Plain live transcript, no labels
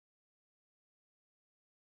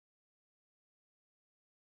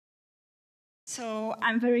So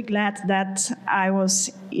I'm very glad that I was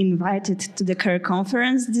invited to the CARE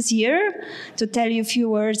conference this year to tell you a few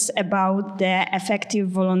words about the effective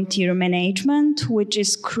volunteer management, which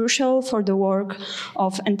is crucial for the work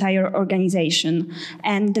of entire organization.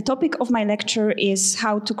 And the topic of my lecture is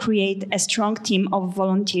how to create a strong team of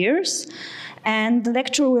volunteers. And the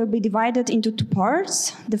lecture will be divided into two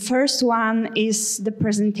parts. The first one is the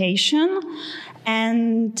presentation,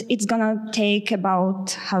 and it's gonna take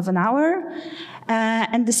about half an hour.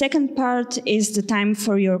 And the second part is the time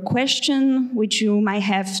for your question, which you might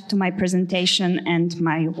have to my presentation and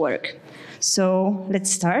my work. So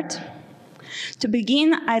let's start. To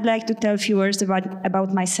begin, I'd like to tell a few words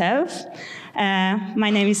about myself. My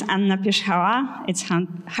name is Pierzchała. It's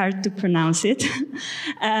hard to pronounce it.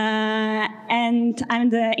 And I'm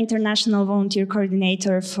the International Volunteer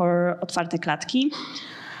Coordinator for Otwarte Klatki.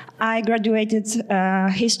 I graduated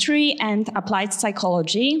history and applied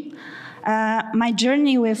psychology. My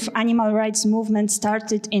journey with animal rights movement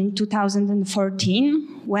started in 2014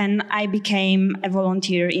 when I became a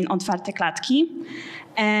volunteer in Otwarte Klatki.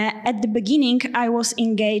 At the beginning, I was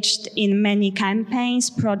engaged in many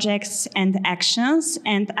campaigns, projects, and actions,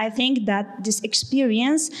 and I think that this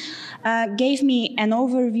experience gave me an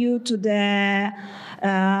overview to the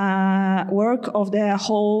work of the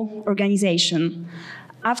whole organization.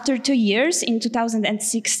 After 2 years, in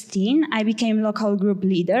 2016, I became local group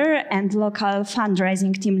leader and local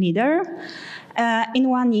fundraising team leader. In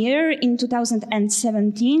 1 year, in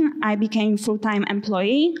 2017, I became full-time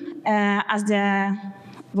employee as the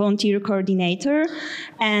volunteer coordinator,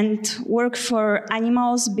 and work for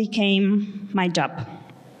animals became my job.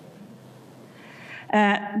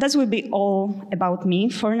 That will be all about me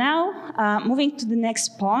for now. Moving to the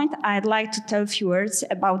next point, I'd like to tell a few words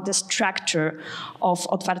about the structure of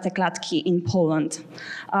Otwarte Klatki in Poland.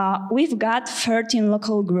 We've got 13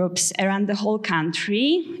 local groups around the whole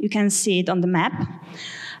country. You can see it on the map.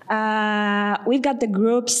 We've got the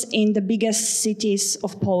groups in the biggest cities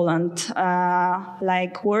of Poland,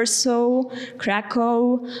 like Warsaw,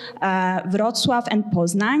 Krakow, Wrocław, and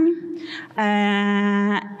Poznań.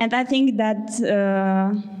 And I think that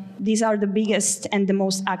these are the biggest and the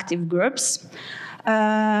most active groups.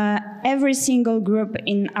 Every single group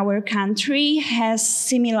in our country has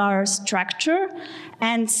similar structure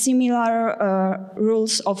and similar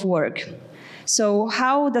rules of work. So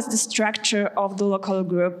how does the structure of the local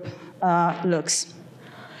group looks?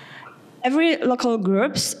 Every local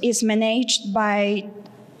group is managed by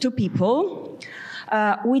 2 people.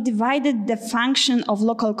 We divided the function of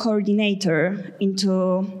local coordinator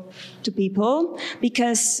into 2 people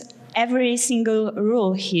because every single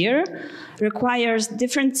role here requires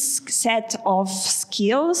different set of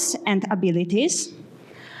skills and abilities.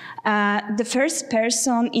 The first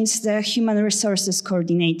person is the human resources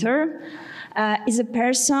coordinator. Is a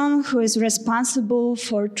person who is responsible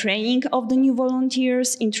for training of the new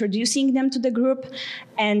volunteers, introducing them to the group,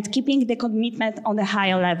 and keeping the commitment on a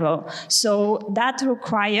higher level. So that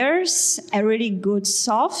requires a really good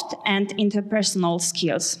soft and interpersonal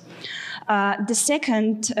skills. The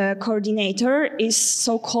second coordinator is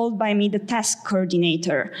so-called by me the task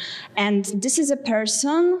coordinator. And this is a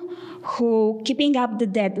person who keeping up the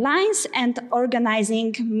deadlines and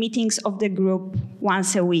organizing meetings of the group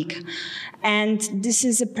once a week. And this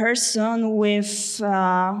is a person with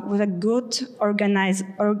a good organizing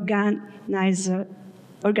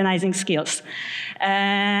skills.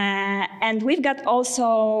 And we've got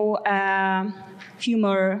also few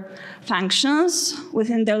more functions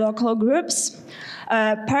within the local groups.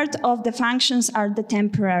 Part of the functions are the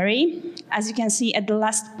temporary, as you can see at the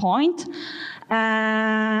last point.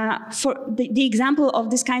 For the example of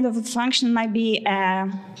this kind of a function might be,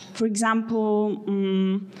 for example,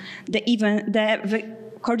 the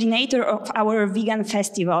coordinator of our vegan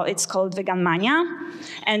festival. It's called Vegan Mania,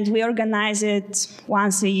 and we organize it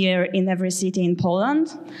once a year in every city in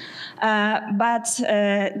Poland. But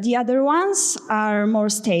the other ones are more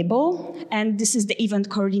stable, and this is the event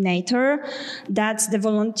coordinator. That's the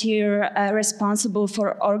volunteer responsible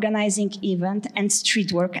for organizing event and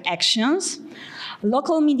street work actions.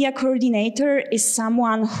 Local media coordinator is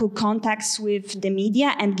someone who contacts with the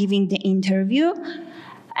media and giving the interview.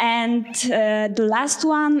 And the last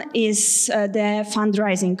one is the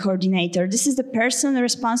fundraising coordinator. This is the person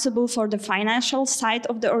responsible for the financial side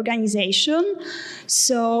of the organization.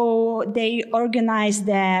 So they organize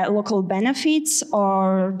the local benefits,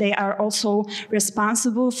 or they are also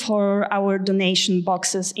responsible for our donation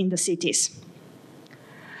boxes in the cities.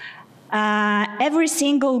 Every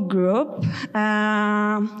single group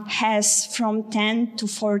has from 10 to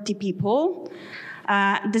 40 people.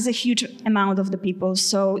 There's a huge amount of the people.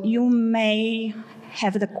 So you may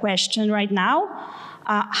have the question right now,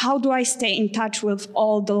 how do I stay in touch with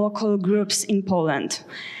all the local groups in Poland?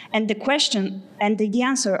 And the question, and the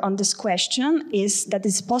answer on this question is that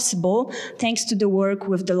it's possible thanks to the work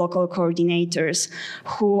with the local coordinators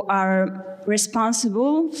who are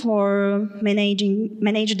responsible for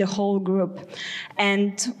manage the whole group.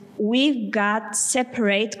 And we've got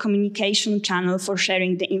separate communication channel for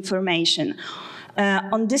sharing the information.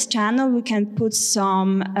 On this channel, we can put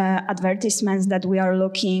some advertisements that we are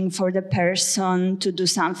looking for the person to do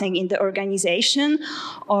something in the organization,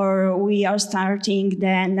 or we are starting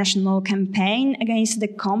the national campaign against the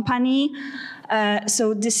company.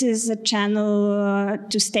 So this is a channel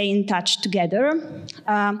to stay in touch together.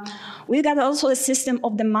 We got also a system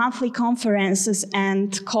of the monthly conferences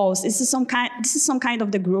and calls. This is some kind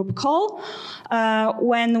of the group call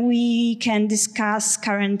when we can discuss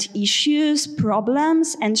current issues,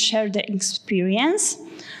 problems, and share the experience.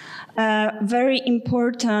 Very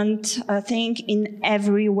important thing in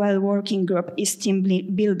every well-working group is team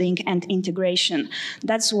building and integration.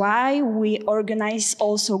 That's why we organize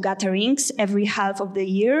also gatherings every half of the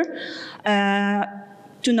year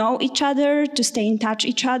to know each other, to stay in touch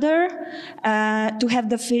each other, to have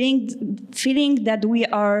the feeling that we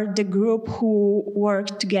are the group who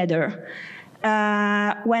work together.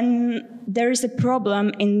 When there is a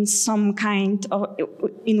problem in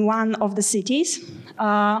in one of the cities,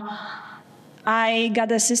 I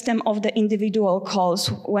got a system of the individual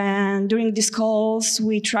calls. When during these calls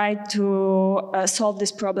we try to solve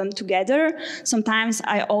this problem together. Sometimes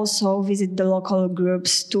I also visit the local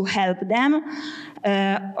groups to help them,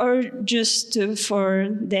 or just for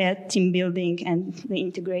the team building and the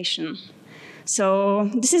integration. So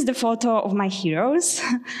this is the photo of my heroes.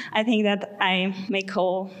 I think that I may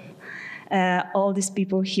call all these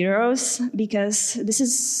people heroes because this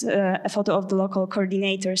is a photo of the local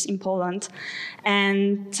coordinators in Poland.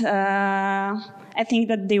 And I think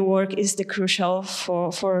that their work is the crucial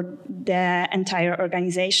for the entire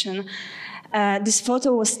organization. This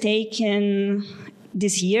photo was taken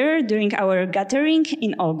this year during our gathering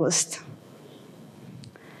in August.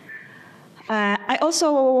 I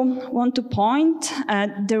also want to point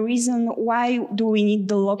the reason why do we need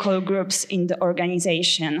the local groups in the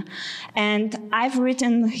organization. And I've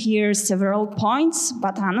written here several points,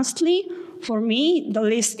 but honestly, for me, the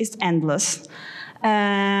list is endless.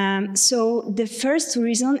 So the first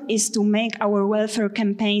reason is to make our welfare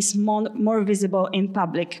campaigns more visible in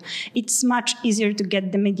public. It's much easier to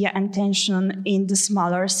get the media attention in the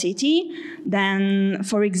smaller city than,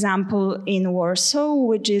 for example, in Warsaw,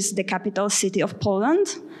 which is the capital city of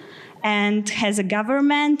Poland and has a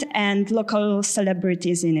government and local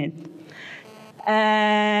celebrities in it.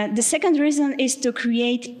 The second reason is to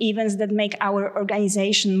create events that make our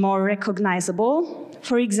organization more recognizable.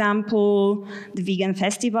 For example, the vegan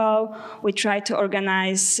festival, we try to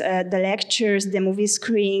organize the lectures, the movie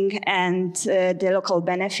screening, and the local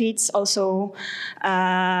benefits. Also,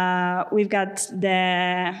 we've got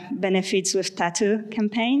the benefits with tattoo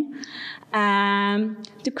campaign.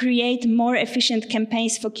 To create more efficient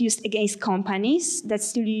campaigns focused against companies that's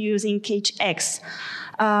still using KHX.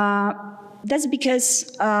 That's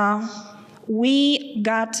because we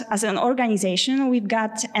got, as an organization, we've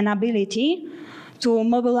got an ability to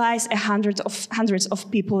mobilize hundreds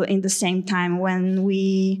of people in the same time when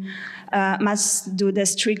we must do the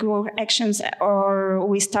strict work actions or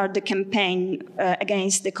we start the campaign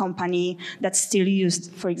against the company that's still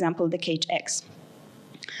used, for example, the KHX.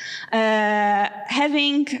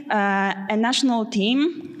 Having a national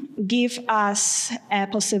team gives us a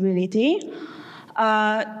possibility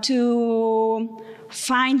to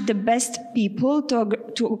find the best people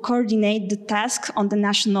to coordinate the tasks on the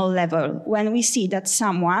national level. When we see that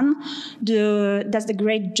someone does a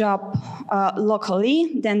great job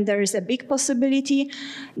locally, then there is a big possibility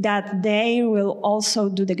that they will also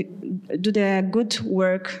do the good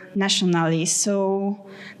work nationally. So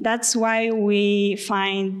that's why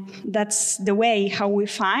that's the way how we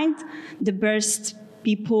find the best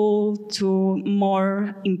people to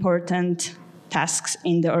more important tasks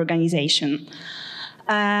in the organization.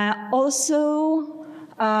 Also,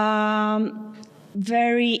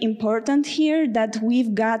 very important here that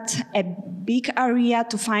we've got a big area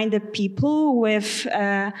to find the people with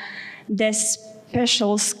the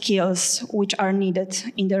special skills which are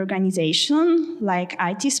needed in the organization, like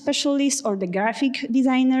IT specialists or the graphic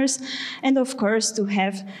designers, and of course to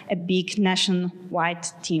have a big nationwide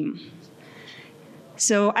team.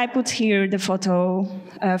 So I put here the photo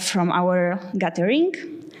from our gathering.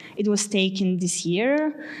 It was taken this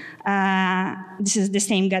year. This is the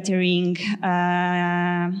same gathering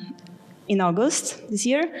in August this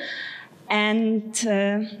year. And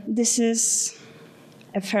this is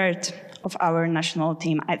a third of our national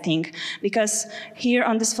team, I think, because here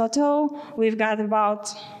on this photo, we've got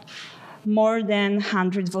about more than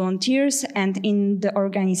 100 volunteers, and in the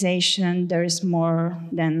organization, there's more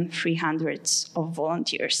than 300 of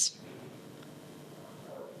volunteers.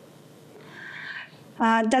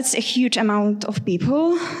 That's a huge amount of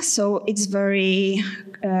people, so it's very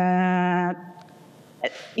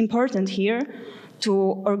important here to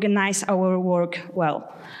organize our work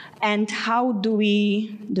well. And how do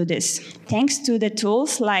we do this? Thanks to the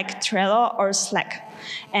tools like Trello or Slack.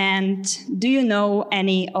 And do you know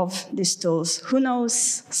any of these tools? Who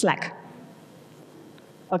knows Slack?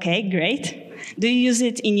 Okay, great. Do you use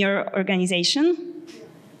it in your organization?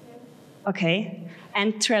 Okay.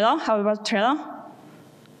 And Trello, how about Trello?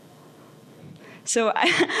 So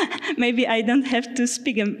maybe I don't have to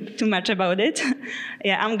speak too much about it.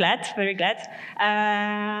 Yeah, I'm glad, very glad.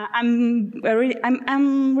 I'm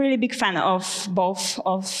really big fan of both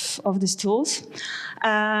of these tools.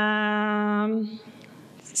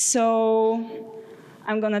 So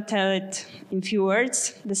I'm gonna tell it in few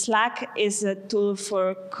words. The Slack is a tool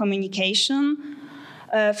for communication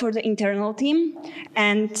for the internal team,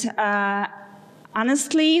 and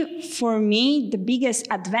honestly, for me, the biggest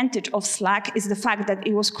advantage of Slack is the fact that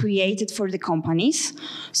it was created for the companies.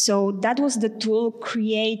 So that was the tool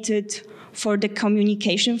created for the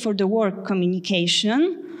communication, for the work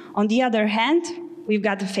communication. On the other hand, we've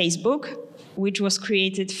got Facebook, which was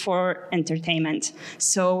created for entertainment.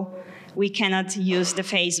 So we cannot use the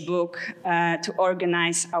Facebook to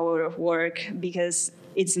organize our work because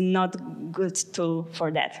it's not a good tool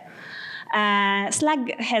for that.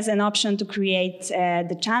 Slack has an option to create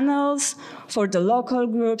the channels for the local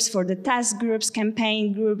groups, for the task groups,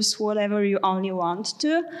 campaign groups, whatever you only want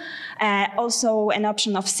to. Also an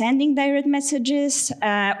option of sending direct messages.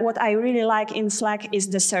 What I really like in Slack is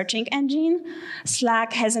the searching engine.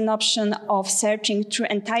 Slack has an option of searching through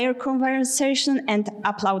entire conversation and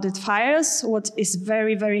uploaded files, what is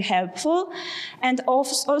very, very helpful. And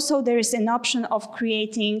also there is an option of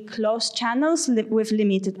creating closed channels with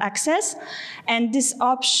limited access. And this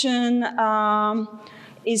option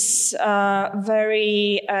is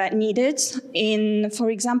very needed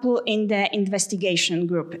for example, in the investigation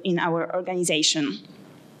group in our organization.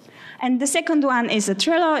 And the second one is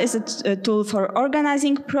Trello, is a tool for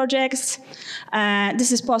organizing projects.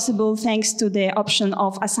 This is possible thanks to the option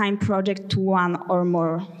of assign project to one or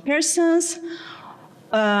more persons.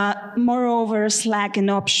 Moreover, Slack an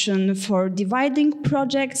option for dividing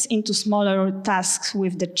projects into smaller tasks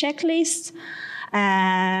with the checklist,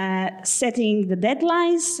 setting the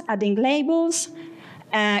deadlines, adding labels,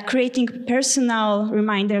 creating personal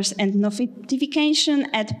reminders and notification,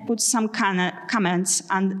 and put some comments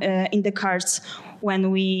in the cards where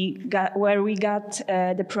we got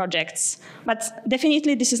the projects. But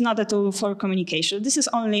definitely this is not a tool for communication. This is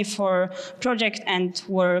only for project and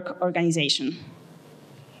work organization.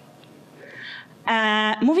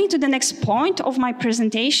 Moving to the next point of my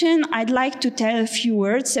presentation, I'd like to tell a few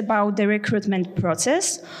words about the recruitment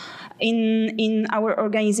process in our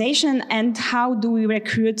organization and how do we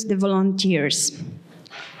recruit the volunteers.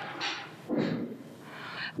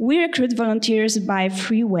 We recruit volunteers by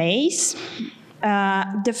 3 ways.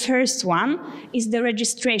 The first one is the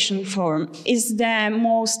registration form. It's the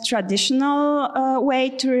most traditional way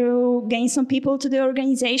to gain some people to the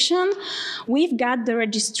organization. We've got the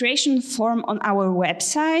registration form on our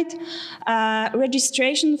website.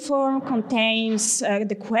 Registration form contains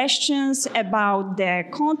the questions about the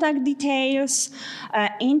contact details,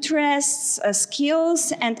 interests,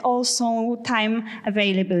 skills, and also time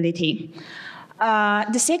availability.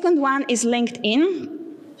 The second one is LinkedIn.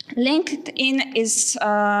 LinkedIn is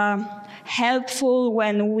helpful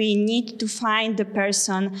when we need to find the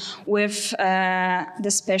person with the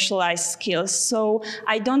specialized skills. So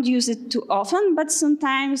I don't use it too often, but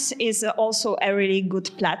sometimes it's also a really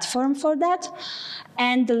good platform for that.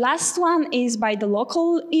 And the last one is by the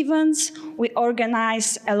local events. We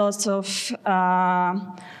organize a lot of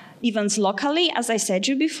events locally, as I said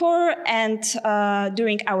you before, and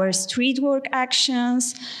during our street work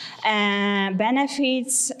actions,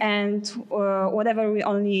 benefits, and whatever we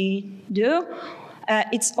only do,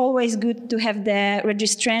 it's always good to have the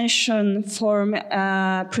registration form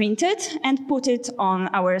printed and put it on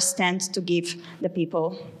our stand to give the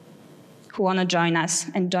people who want to join us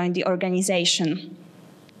and join the organization.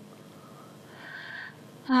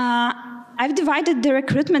 I've divided the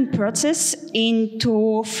recruitment process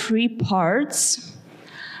into 3 parts.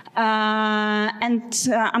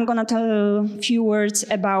 I'm going to tell a few words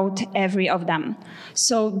about every of them.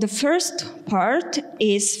 So the first part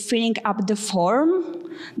is filling up the form,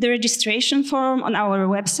 the registration form on our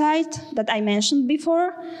website that I mentioned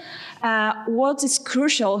before. What is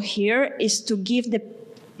crucial here is to give the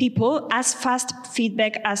people as fast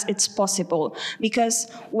feedback as it's possible, because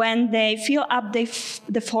when they fill up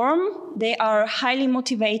the form, they are highly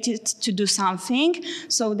motivated to do something,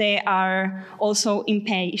 so they are also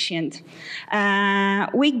impatient.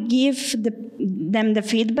 We give them the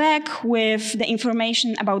feedback with the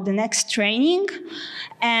information about the next training,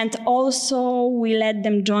 and also we let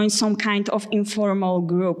them join some kind of informal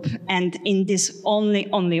group. And in this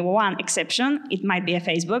only one exception, it might be a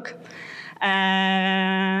Facebook.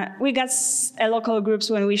 We got local groups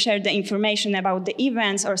when we share the information about the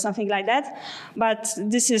events or something like that, but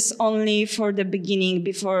this is only for the beginning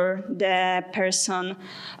before the person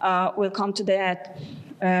will come to the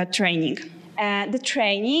training. The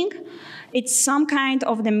training, it's some kind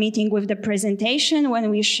of the meeting with the presentation when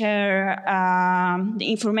we share the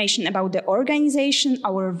information about the organization,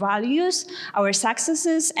 our values, our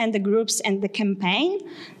successes, and the groups and the campaign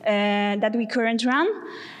that we currently run.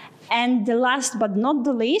 And the last but not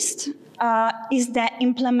the least is the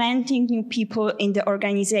implementing new people in the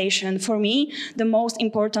organization. For me, the most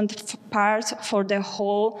important part for the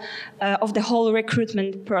whole of the whole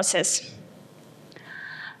recruitment process.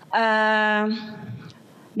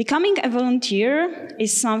 Becoming a volunteer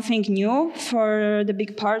is something new for the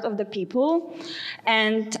big part of the people,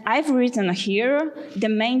 and I've written here the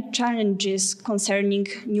main challenges concerning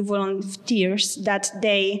new volunteers that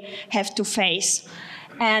they have to face.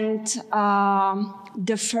 And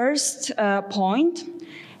the first point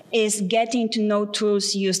is getting to know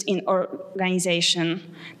tools used in organization.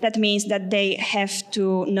 That means that they have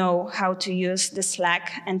to know how to use the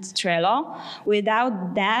Slack and Trello.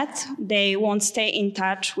 Without that, they won't stay in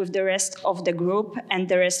touch with the rest of the group and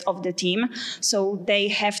the rest of the team. So they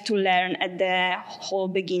have to learn at the whole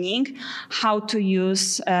beginning how to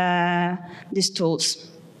use these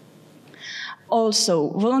tools.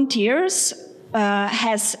 Also, volunteers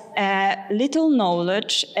has little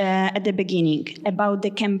knowledge at the beginning about the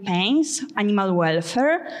campaigns, animal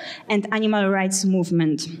welfare, and animal rights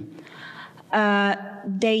movement.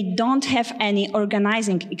 They don't have any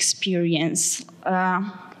organizing experience.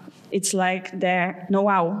 It's like the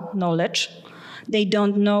know-how knowledge. They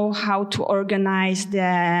don't know how to organize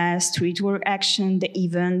the street work action, the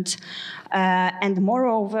event, and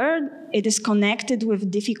moreover, it is connected with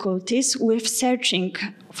difficulties with searching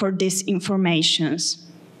for these informations.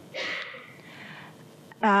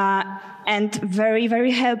 And very,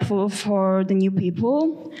 very helpful for the new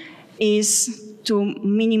people is to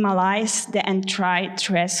minimize the entry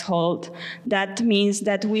threshold. That means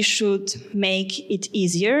that we should make it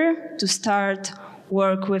easier to start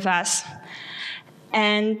work with us.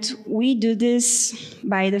 And we do this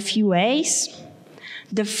by the few ways.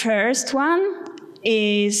 The first one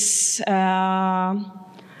is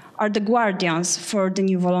are the guardians for the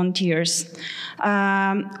new volunteers.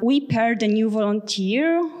 We pair the new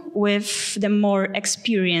volunteer with the more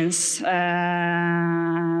experienced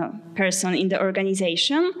person in the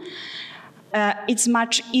organization. It's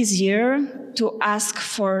much easier to ask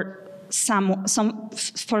for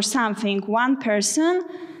something one person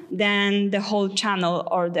than the whole channel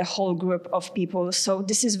or the whole group of people. So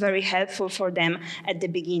this is very helpful for them at the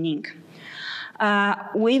beginning.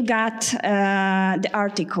 We've got the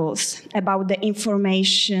articles about the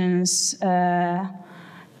informations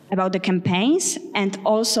about the campaigns, and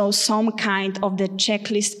also some kind of the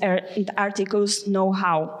checklist and articles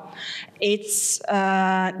know-how.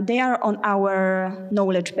 They are on our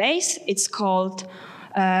knowledge base. It's called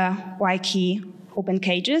Wiki Open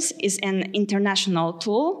Cages. Is an international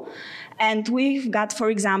tool. And we've got,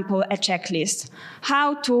 for example, a checklist,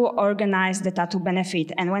 how to organize the tattoo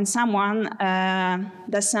benefit. And when someone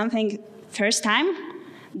does something first time,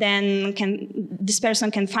 then this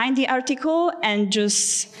person can find the article and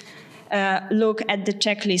just look at the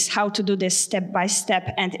checklist, how to do this step by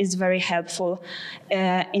step, and it's very helpful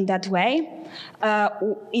in that way.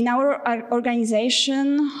 In our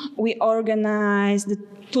organization, we organize the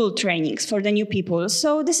tool trainings for the new people.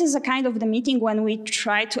 So this is a kind of the meeting when we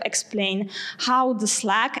try to explain how the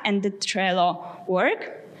Slack and the Trello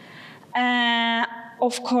work.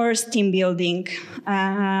 Of course, team building.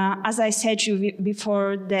 As I said to you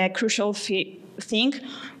before, the crucial thing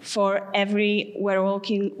for every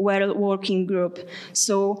well-working group.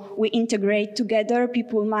 So we integrate together.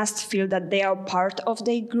 People must feel that they are part of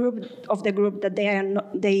the group,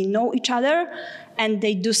 that they know each other, and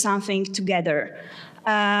they do something together.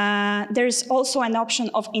 There's also an option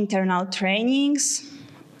of internal trainings.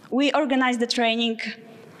 We organize the training,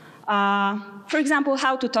 for example,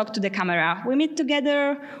 how to talk to the camera. We meet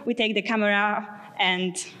together, we take the camera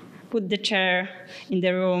and put the chair in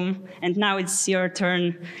the room, and now it's your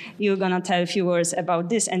turn. You're gonna tell a few words about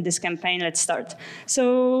this and this campaign, let's start.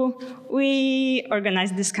 So we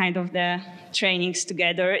organize this kind of the trainings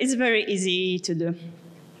together. It's very easy to do.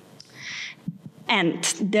 And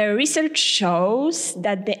the research shows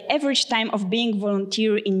that the average time of being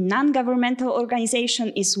volunteer in non-governmental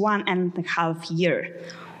organization is 1.5 years.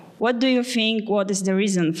 What do you think? What is the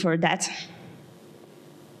reason for that?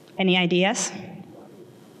 Any ideas?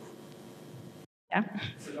 Yeah.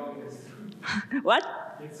 It's a long list. What?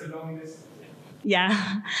 It's a long list. Yeah,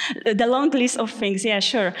 the long list of things, yeah,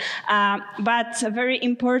 sure. But a very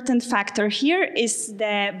important factor here is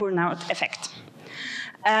the burnout effect.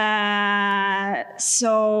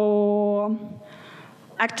 So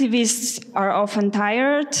activists are often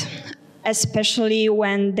tired, especially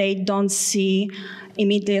when they don't see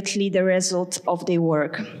immediately the results of their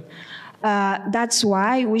work. That's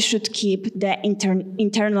why we should keep the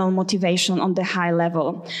internal motivation on the high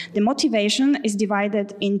level. The motivation is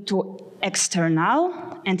divided into external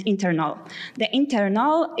and internal. The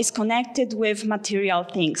internal is connected with material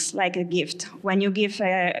things, like a gift. When you give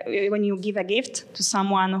a gift to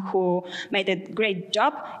someone who made a great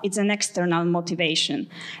job, it's an external motivation.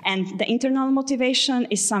 And the internal motivation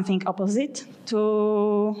is something opposite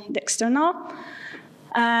to the external.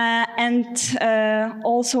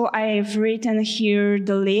 Also, I've written here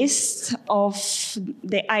the list of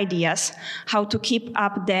the ideas how to keep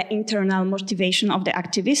up the internal motivation of the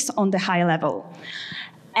activists on the high level.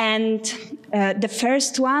 And the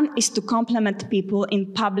first one is to compliment people in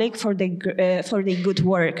public for the good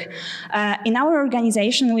work. In our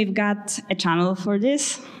organization, we've got a channel for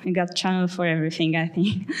this. We got a channel for everything, I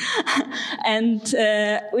think. And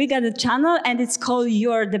we got a channel, and it's called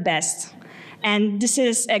You're the Best. And this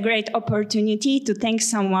is a great opportunity to thank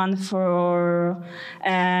someone for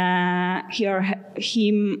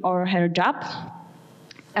him or her job.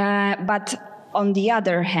 But on the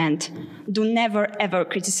other hand, do never ever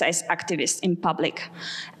criticize activists in public.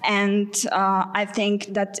 And I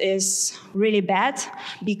think that is really bad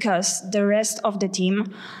because the rest of the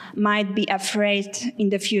team might be afraid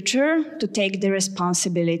in the future to take the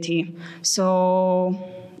responsibility. So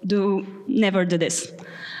never do this.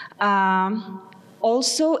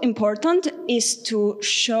 Also important is to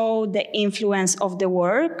show the influence of the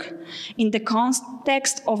work in the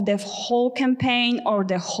context of the whole campaign or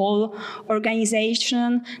the whole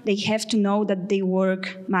organization. They have to know that their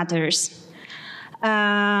work matters.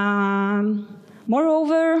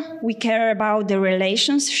 Moreover, we care about the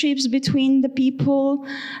relationships between the people.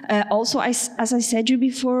 Also, as I said you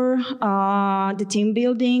before, the team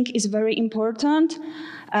building is very important.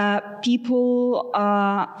 People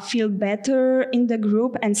feel better in the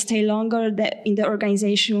group and stay longer in the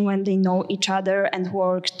organization when they know each other and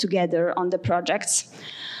work together on the projects.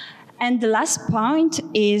 And the last point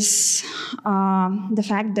is the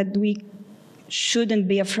fact that we shouldn't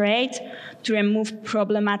be afraid to remove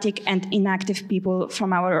problematic and inactive people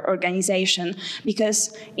from our organization,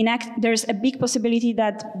 because there's a big possibility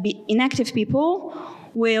that inactive people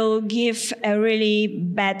will give a really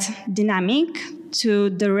bad dynamic to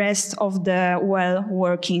the rest of the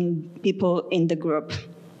well-working people in the group.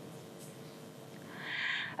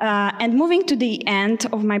 And moving to the end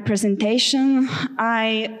of my presentation,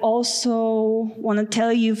 I also want to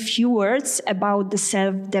tell you a few words about the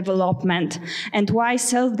self-development and why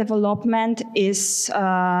self-development is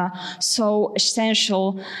so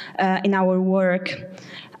essential in our work.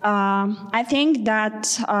 I think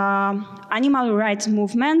that animal rights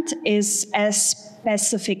movement is a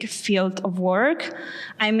specific field of work.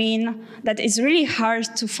 I mean, that it's really hard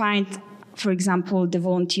to find, for example, the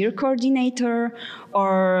volunteer coordinator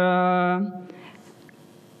or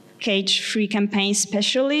cage-free campaign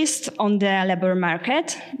specialist on the labor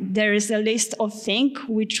market. There is a list of things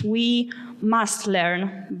which we must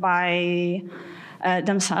learn by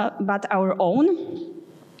themselves, but our own.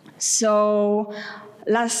 So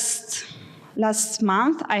last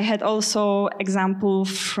month, I had also example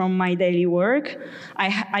from my daily work.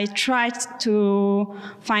 I tried to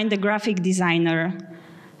find a graphic designer,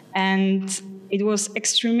 and it was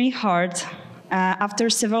extremely hard. After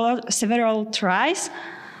several tries,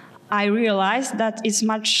 I realized that it's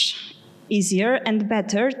much easier and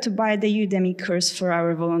better to buy the Udemy course for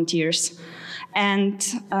our volunteers. And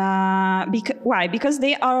why? Because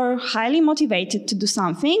they are highly motivated to do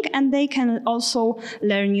something, and they can also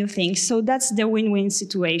learn new things. So that's the win-win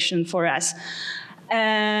situation for us.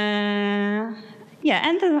 yeah,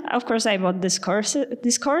 and of course I bought this course,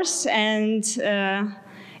 and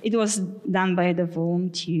it was done by the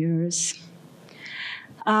volunteers.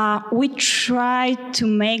 We try to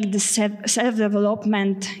make the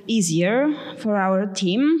self-development easier for our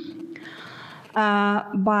team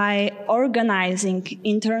by organizing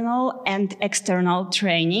internal and external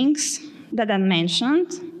trainings that I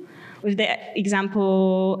mentioned, with the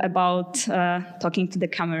example about talking to the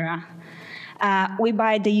camera. We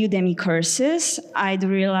buy the Udemy courses. I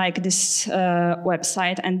really like this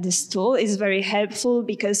website, and this tool is very helpful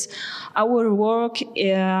because our work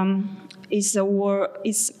is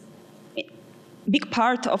a big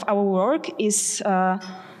part of our work is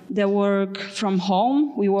the work from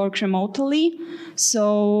home. We work remotely,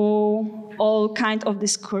 so all kind of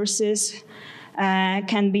these courses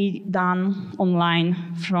can be done online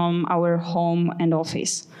from our home and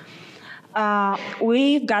office.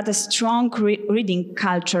 We've got a strong reading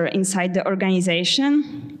culture inside the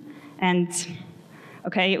organization, and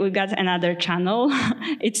okay, we've got another channel.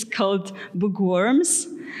 It's called Bookworms.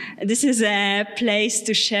 This is a place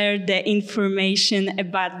to share the information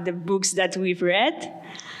about the books that we've read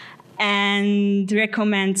and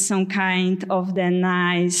recommend some kind of the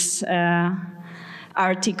nice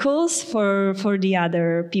articles for the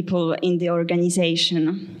other people in the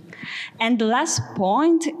organization. And the last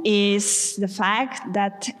point is the fact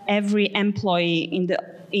that every employee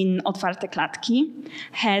in Otwarte Klatki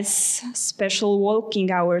has special working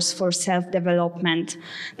hours for self-development.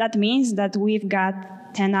 That means that we've got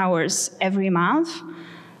 10 hours every month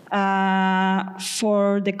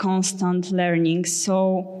for the constant learning.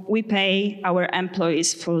 So we pay our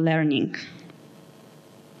employees for learning.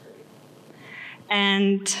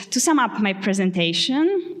 And to sum up my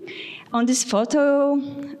presentation, on this photo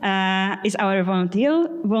is our volunteer.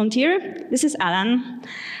 This is Alan.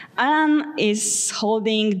 Alan is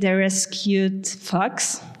holding the rescued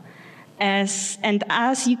fox. And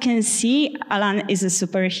as you can see, Alan is a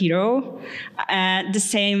superhero, the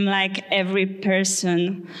same like every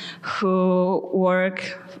person who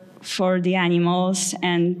works for the animals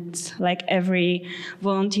and like every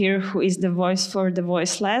volunteer who is the voice for the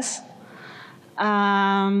voiceless.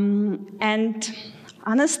 And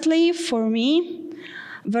honestly, for me,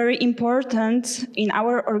 very important in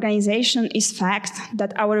our organization is fact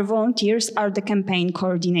that our volunteers are the campaign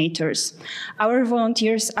coordinators. Our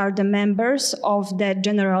volunteers are the members of the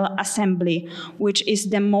General Assembly, which is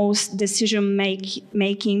the most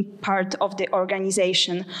decision-making part of the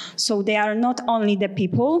organization. So they are not only the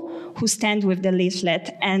people who stand with the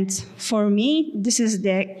leaflet. And for me, this is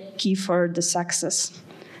the key for the success.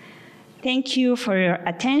 Thank you for your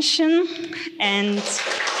attention. And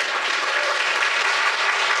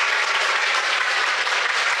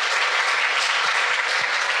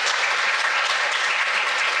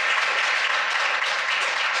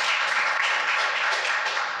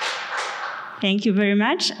thank you very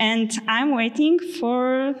much, and I'm waiting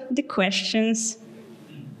for the questions.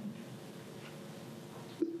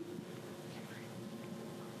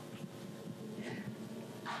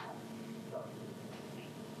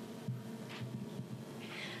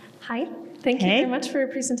 Hi, thank you very much for your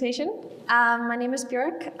presentation. My name is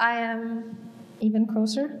Björk. I am even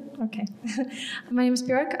closer. Okay. My name is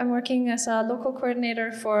Björk. I'm working as a local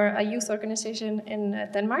coordinator for a youth organization in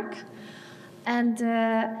Denmark. And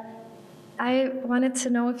I wanted to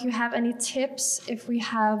know if you have any tips if we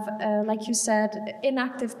have, like you said,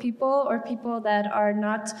 inactive people or people that are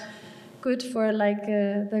not good for like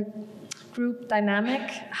the group dynamic,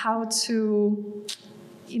 how to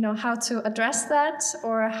address that,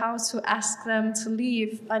 or how to ask them to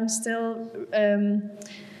leave and still,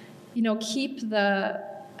 keep the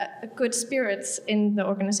good spirits in the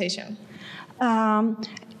organization.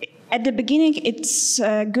 At the beginning, it's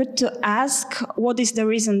good to ask what is the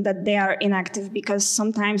reason that they are inactive, because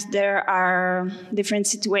sometimes there are different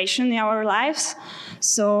situations in our lives.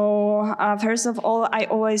 So first of all, I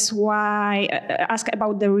always ask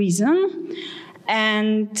about the reason.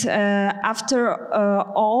 And after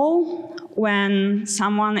all, when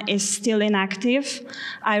someone is still inactive,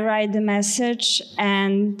 I write the message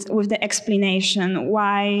and with the explanation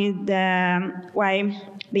why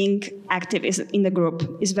being active in the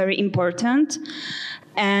group is very important,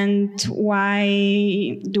 and why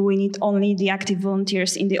do we need only the active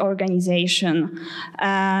volunteers in the organization.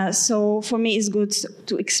 So for me, it's good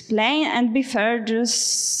to explain and be fair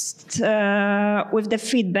just with the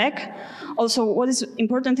feedback. Also, what is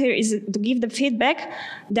important here is to give the feedback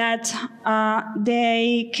that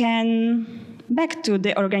they can back to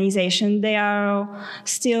the organization. They are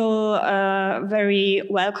still very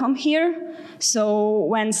welcome here. So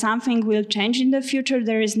when something will change in the future,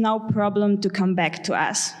 there is no problem to come back to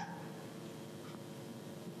us.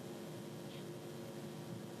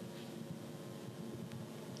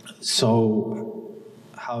 So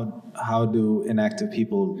how do inactive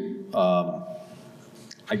people,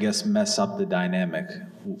 I guess, mess up the dynamic?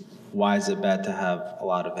 Why is it bad to have a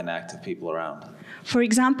lot of inactive people around? For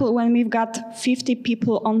example, when we've got 50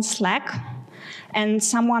 people on Slack and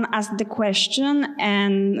someone asked the question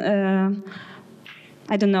and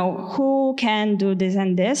I don't know, who can do this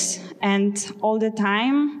and this, and all the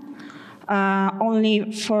time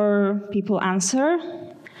only 4 people answer.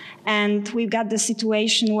 And we've got the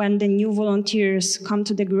situation when the new volunteers come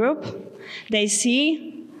to the group, they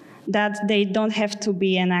see that they don't have to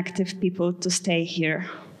be an active people to stay here.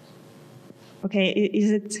 Okay,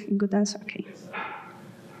 is it a good answer? Okay.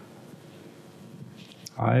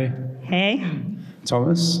 Hi. Hey.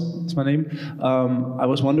 Thomas is my name. I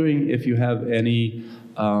was wondering if you have any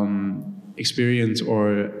experience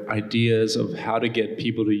or ideas of how to get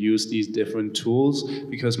people to use these different tools,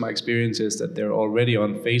 because my experience is that they're already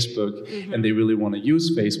on Facebook and they really want to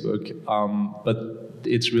use Facebook, but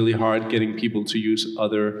it's really hard getting people to use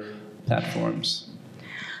other platforms.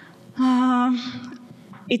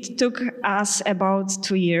 It took us about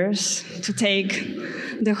 2 years to take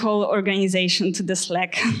the whole organization to the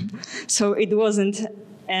Slack. So it wasn't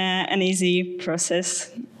an easy process.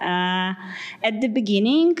 At the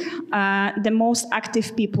beginning, the most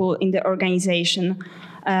active people in the organization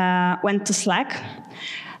went to Slack.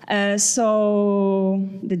 So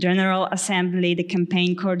the General Assembly, the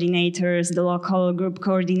campaign coordinators, the local group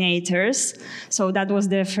coordinators. So that was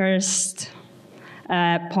the first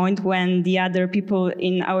point when the other people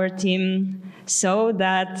in our team saw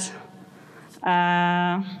that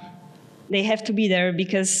they have to be there,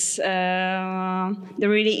 because the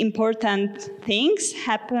really important things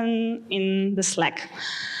happen in the Slack.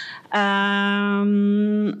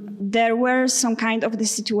 There were some kind of the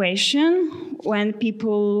situation when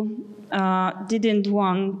people didn't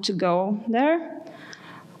want to go there.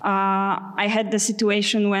 I had the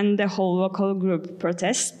situation when the whole local group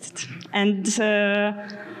protested, and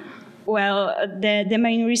well, the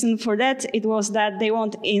main reason for that, it was that they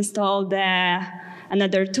won't install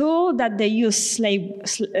another tool, that they use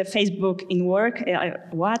Facebook in work.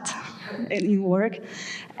 What? In work.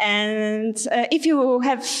 And if you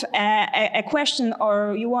have a question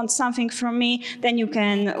or you want something from me, then you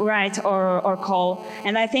can write or call.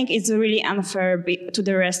 And I think it's really unfair to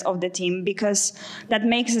the rest of the team, because that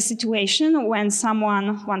makes a situation when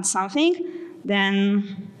someone wants something,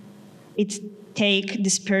 then it takes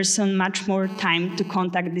this person much more time to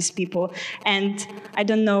contact these people. And I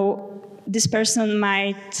don't know, this person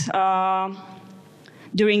might,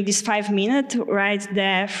 during these 5 minutes, write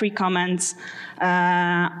the 3 comments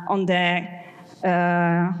on the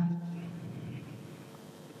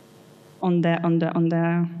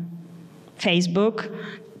Facebook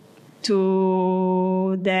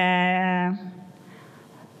to the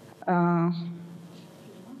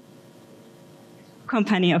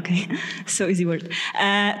company, okay, so easy word,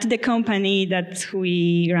 to the company that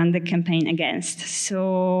we run the campaign against.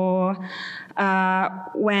 So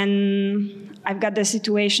when I've got the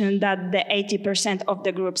situation that the 80% of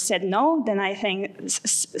the group said no, then I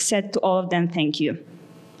said to all of them, thank you.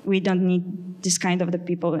 We don't need this kind of the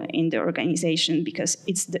people in the organization, because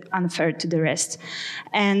it's unfair to the rest.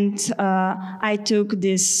 And I took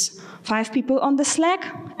these 5 people on the Slack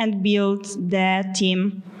and built the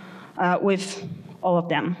team with all of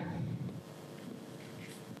them.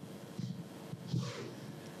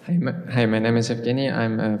 Hi, my name is Evgeny.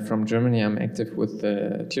 I'm from Germany. I'm active with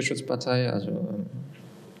the Tierschutzpartei, also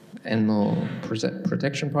Animal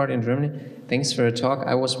Protection Party in Germany. Thanks for your talk.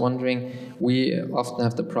 I was wondering, we often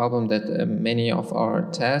have the problem that many of our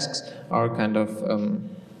tasks are kind of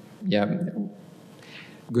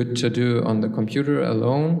good to do on the computer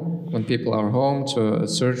alone when people are home, to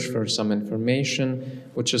search for some information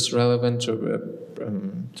which is relevant,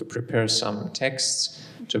 to prepare some texts,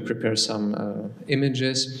 to prepare some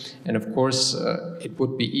images. And of course, it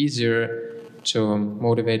would be easier to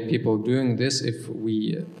motivate people doing this if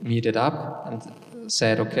we meet it up and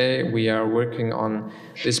said, okay, we are working on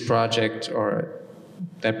this project or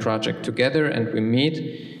that project together, and we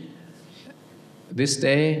meet this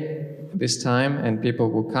day, this time, and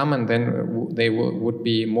people will come, and then they would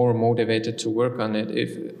be more motivated to work on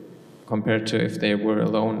it compared to if they were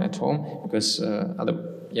alone at home, because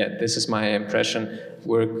this is my impression,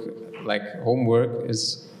 work, like homework,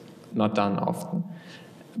 is not done often.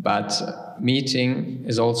 But meeting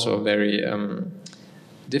is also very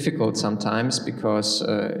difficult sometimes because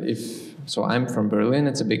so I'm from Berlin,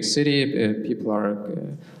 it's a big city, people are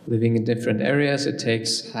living in different areas, it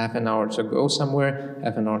takes half an hour to go somewhere,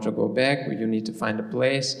 half an hour to go back, you need to find a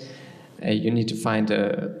place, you need to find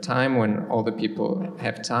a time when all the people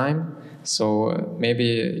have time. So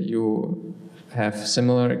maybe you have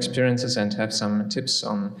similar experiences and have some tips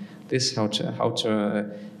on this, how to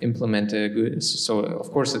implement a good. So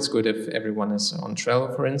of course it's good if everyone is on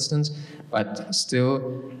Trello, for instance, but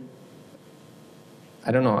still,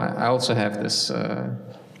 I don't know. I also have this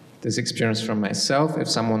this experience from myself. If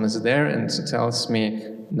someone is there and tells me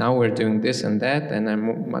now we're doing this and that, then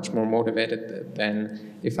I'm much more motivated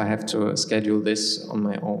than if I have to schedule this on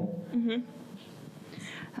my own. Mm-hmm.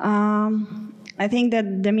 I think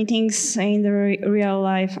that the meetings in the real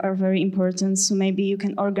life are very important, so maybe you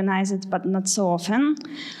can organize it, but not so often.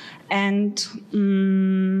 And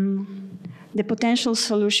the potential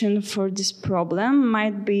solution for this problem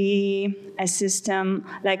might be a system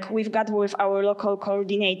like we've got with our local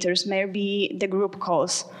coordinators, maybe the group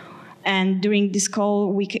calls. And during this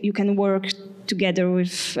call, you can work together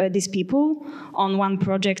with these people on one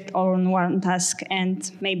project or on one task,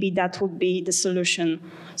 and maybe that would be the solution,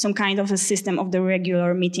 some kind of a system of the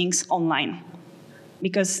regular meetings online,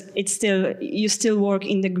 because you still work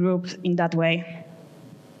in the group in that way.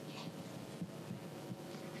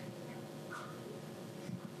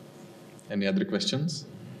 Any other questions?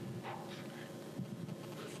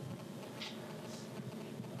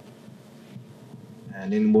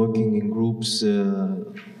 And in working in groups,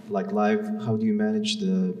 like live, how do you manage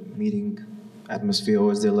the meeting atmosphere?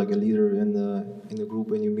 Or is there like a leader in the group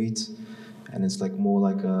when you meet, and it's like more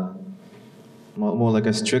like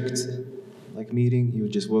a strict like meeting? You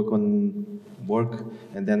just work on work,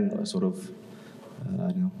 and then sort of I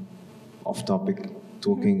don't know, off-topic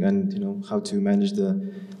talking, and how to manage the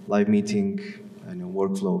live meeting and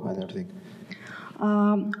workflow and everything.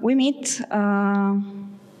 We meet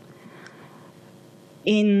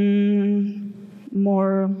in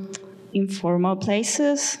more informal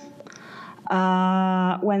places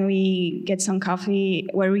when we get some coffee,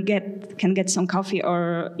 where we can get some coffee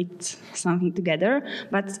or eat something together.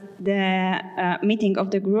 But the meeting of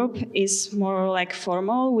the group is more like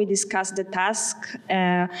formal. We discuss the task,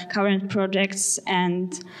 current projects,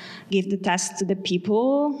 and give the task to the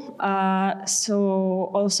people. So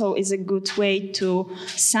also is a good way to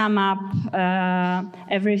sum up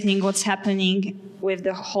everything what's happening with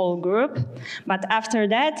the whole group. But after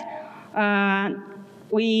that,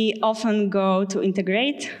 we often go to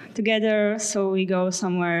integrate together, so we go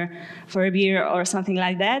somewhere for a beer or something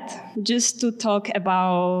like that, just to talk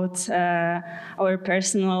about our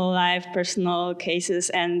personal life, personal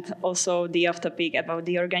cases, and also the off-topic about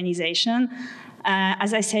the organization.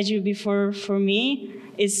 As I said you before, for me,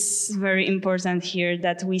 it's very important here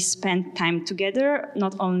that we spend time together,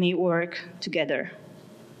 not only work together.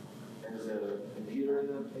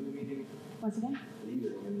 Once again?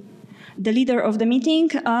 The leader of the meeting?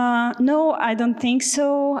 No, I don't think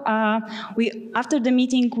so. After the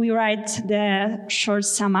meeting, we write the short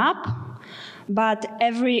sum up, but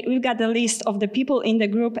we've got a list of the people in the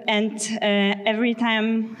group, and every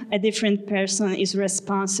time a different person is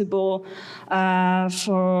responsible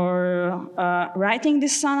for writing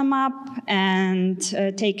this sum up and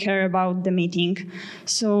take care about the meeting.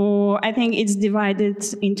 So I think it's divided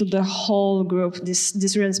into the whole group,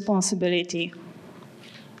 this responsibility.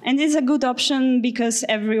 And it's a good option because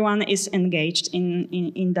everyone is engaged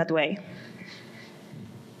in that way.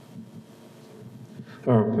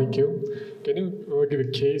 Thank you. Can you give a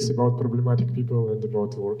case about problematic people and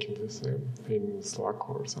about working the same in Slack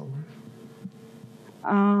or somewhere?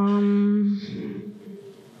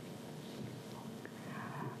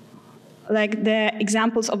 Like the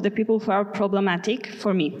examples of the people who are problematic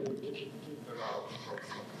for me.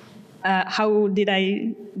 How did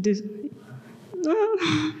I do?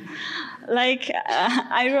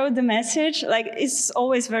 I wrote the message, it's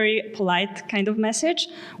always very polite kind of message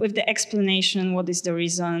with the explanation what is the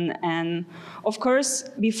reason. And of course,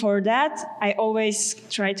 before that, I always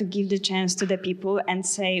try to give the chance to the people and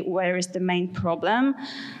say where is the main problem.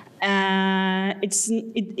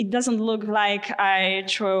 It doesn't look like I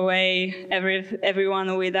throw away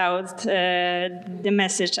everyone without the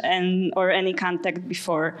message or any contact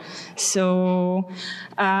before. So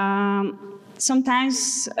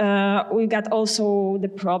sometimes we got also the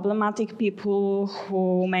problematic people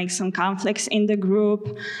who make some conflicts in the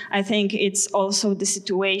group. I think it's also the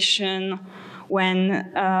situation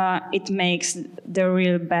when it makes the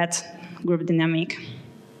real bad group dynamic.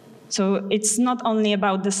 So it's not only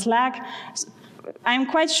about the Slack. I'm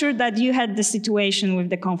quite sure that you had the situation with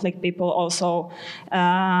the conflict people also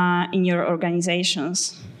in your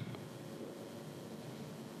organizations.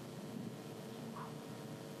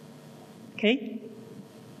 Okay.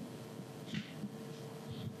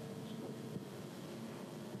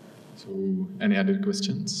 So, any other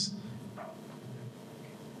questions?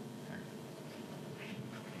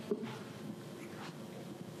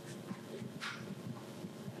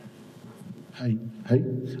 Hey,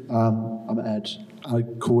 I'm Ed. I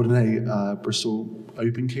coordinate Bristol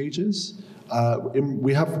Open Cages.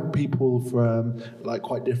 We have people from like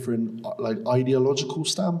quite different like ideological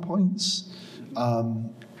standpoints,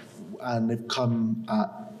 and they've come at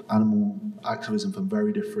animal activism from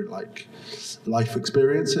very different like life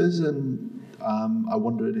experiences. And I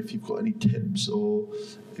wondered if you've got any tips or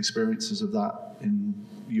experiences of that in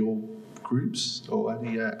your groups, or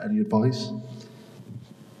any advice.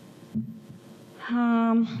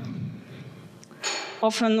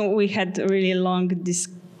 Often we had really long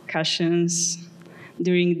discussions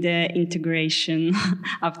during the integration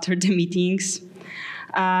after the meetings.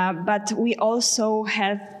 But we also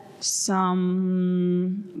have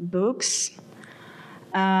some books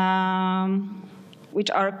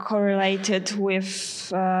which are correlated with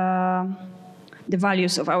the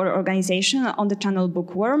values of our organization on the channel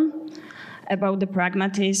Bookworm, about the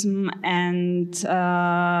pragmatism and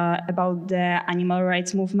about the animal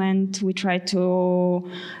rights movement. We try to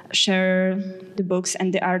share the books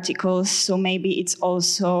and the articles, so maybe it's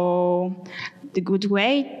also the good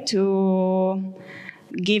way to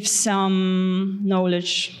give some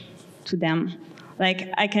knowledge to them. Like,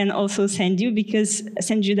 I can also send you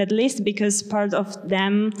that list, because part of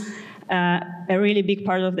them, a really big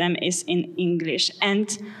part of them is in English.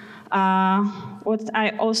 And what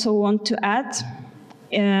I also want to add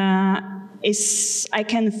is I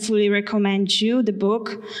can fully recommend you the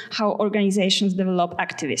book, How Organizations Develop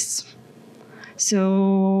Activists.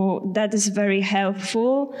 So that is very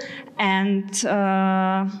helpful, and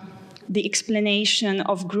the explanation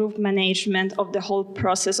of group management, of the whole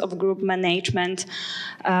process of group management,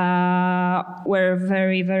 were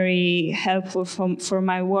very, very helpful for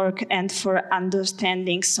my work and for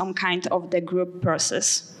understanding some kind of the group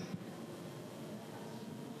process.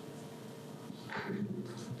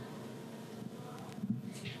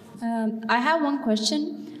 I have one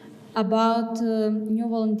question about new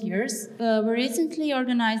volunteers. We recently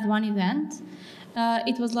organized one event.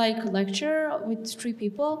 It was like a lecture with 3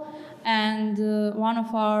 people, and one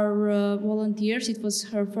of our volunteers, it was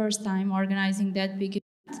her first time organizing that big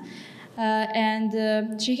event,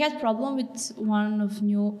 and she had problem with one of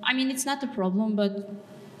new, I mean, it's not a problem, but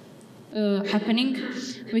happening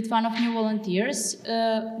with one of new volunteers.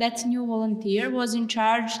 That new volunteer was in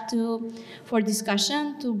charge for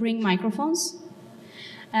discussion to bring microphones.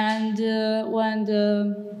 And when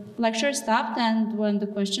the lecture stopped and when the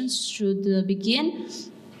questions should begin,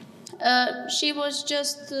 she was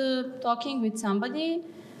just talking with somebody,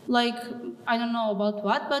 like, I don't know about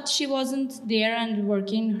what, but she wasn't there and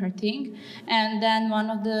working her thing. And then one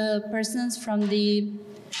of the persons from the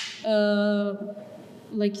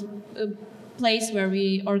place where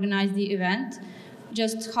we organized the event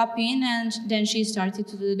just hop in, and then she started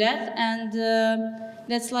to do that. And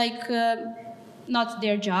that's like not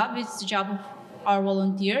their job, it's the job of our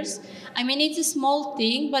volunteers. I mean, it's a small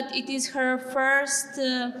thing, but it is her first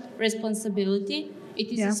responsibility.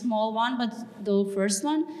 It is a small one, but the first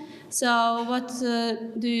one. So what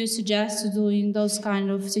do you suggest to do in those kind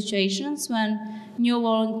of situations when new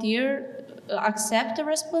volunteer accept the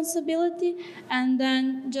responsibility and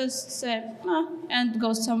then just say, and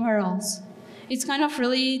go somewhere else? It's kind of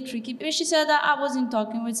really tricky. She said that I wasn't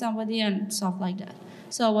talking with somebody and stuff like that.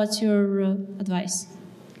 So what's your advice?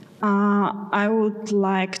 I would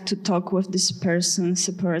like to talk with this person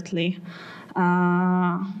separately.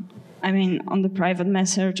 I mean, on the private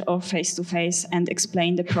message or face-to-face, and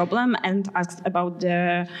explain the problem and ask about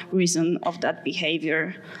the reason of that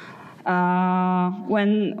behavior.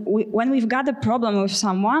 When we've got a problem with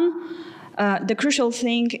someone, the crucial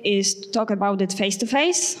thing is to talk about it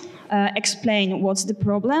face-to-face, explain what's the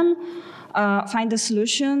problem, find a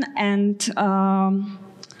solution, and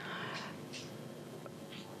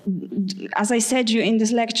as I said you in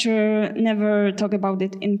this lecture, never talk about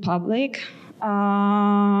it in public.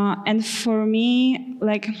 And for me,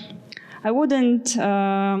 like, I wouldn't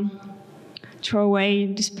throw away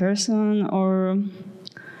this person or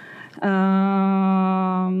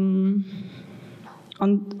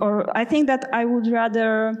I think that I would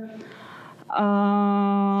rather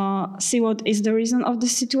see what is the reason of the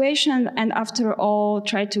situation, and after all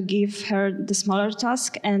try to give her the smaller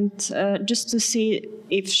task, and just to see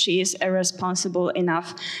if she is responsible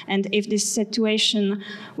enough. And if this situation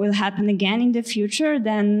will happen again in the future,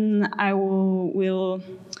 then I will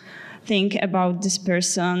think about this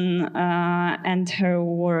person and her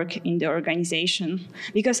work in the organization.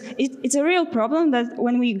 Because it's a real problem that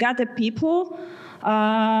when we gather people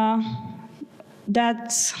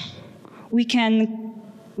that we can't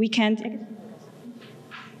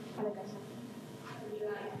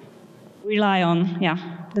rely on, yeah,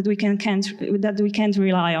 that we can't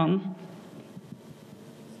rely on.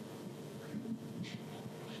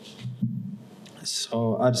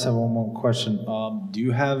 So I just have one more question. Do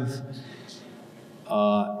you have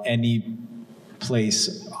any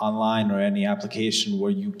place online or any application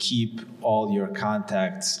where you keep all your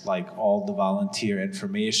contacts, like all the volunteer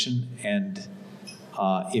information? And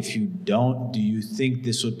if you don't, do you think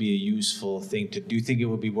this would be a useful thing to do? You think it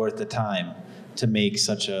would be worth the time to make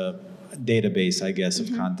such a database, I guess,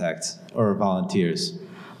 of contacts or volunteers?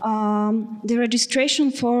 The registration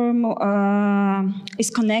form is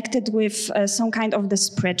connected with some kind of the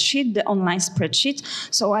spreadsheet, the online spreadsheet.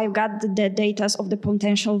 So I've got the data of the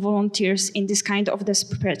potential volunteers in this kind of the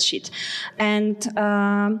spreadsheet. And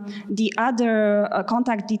the other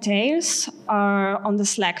contact details are on the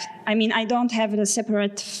Slack. I mean, I don't have a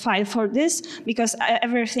separate file for this because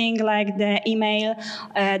everything like the email,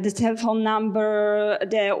 the telephone number,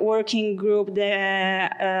 the working group, the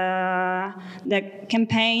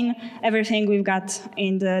campaign, everything we've got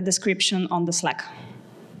in the description on the Slack.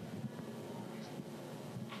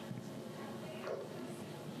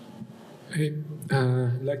 I'd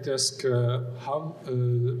like to ask how,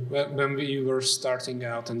 when you were starting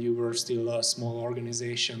out and you were still a small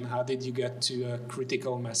organization, how did you get to a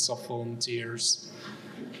critical mass of volunteers?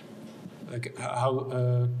 Like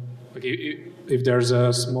how, if there's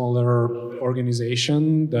a smaller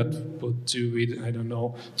organization that would do with, I don't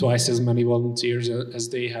know, twice as many volunteers as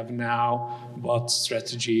they have now, what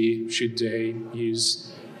strategy should they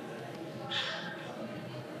use?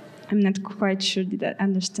 I'm not quite sure, did I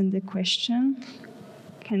understand the question?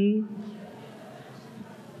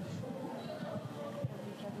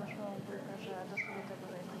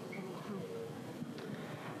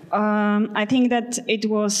 I think that it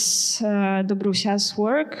was Dobrusia's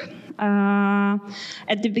work.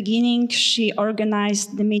 At the beginning, she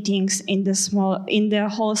organized the meetings in the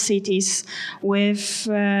whole cities with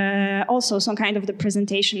also some kind of the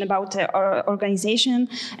presentation about the organization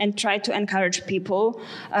and tried to encourage people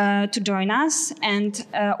to join us. And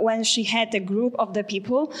when she had a group of the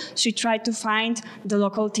people, she tried to find the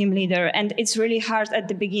local team leader. And it's really hard at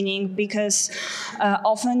the beginning because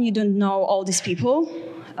often you don't know all these people.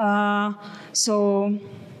 So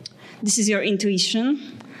this is your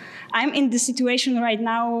intuition. I'm in the situation right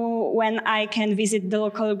now when I can visit the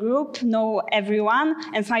local group, know everyone,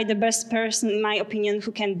 and find the best person, in my opinion,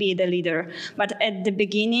 who can be the leader. But at the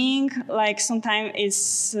beginning, like sometimes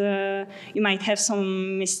it's, you might have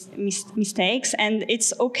some mistakes, and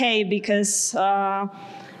it's okay because at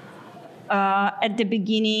the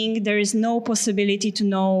beginning there is no possibility to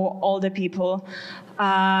know all the people.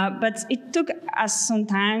 But it took us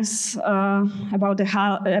sometimes about the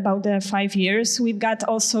 5 years. We've got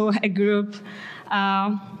also a group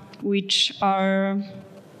which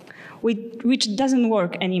doesn't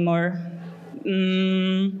work anymore.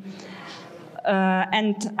 And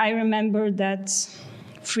I remember that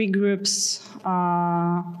 3 groups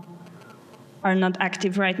are not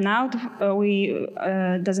active right now. We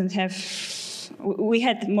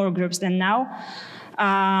had more groups than now.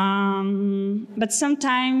 But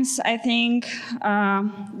sometimes I think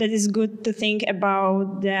that it's good to think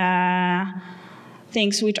about the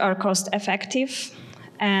things which are cost effective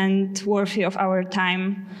and worthy of our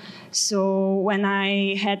time. So when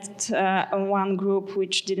I had one group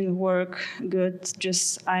which didn't work good,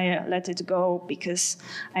 I let it go because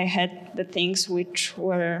I had the things which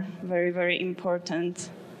were very, very important,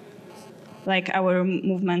 like our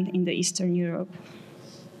movement in the Eastern Europe.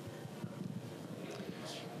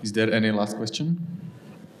 Is there any last question?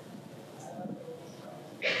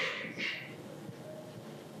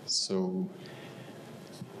 So,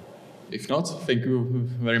 if not, thank you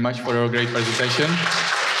very much for your great presentation.